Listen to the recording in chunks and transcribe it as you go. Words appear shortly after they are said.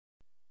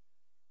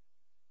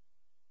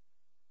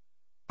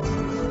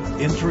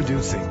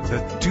Introducing the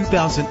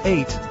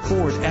 2008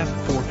 Ford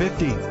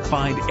F-450.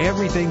 Find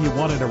everything you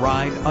want in a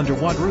ride under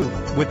one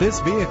roof with this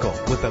vehicle,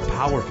 with a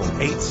powerful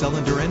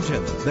 8-cylinder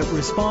engine that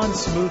responds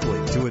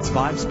smoothly to its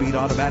 5-speed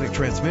automatic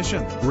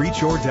transmission.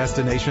 Reach your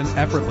destination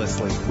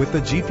effortlessly with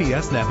the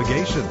GPS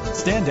navigation.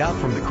 Stand out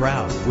from the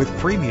crowd with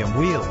premium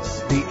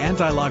wheels. The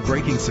anti-lock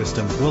braking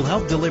system will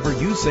help deliver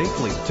you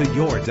safely to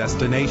your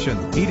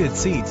destination. Heated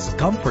seats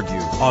comfort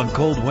you on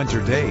cold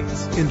winter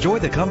days. Enjoy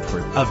the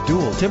comfort of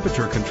dual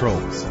temperature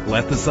controls.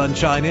 Let the sun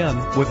shine in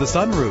with the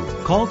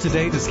sunroof. Call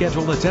today to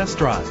schedule a test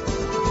drive.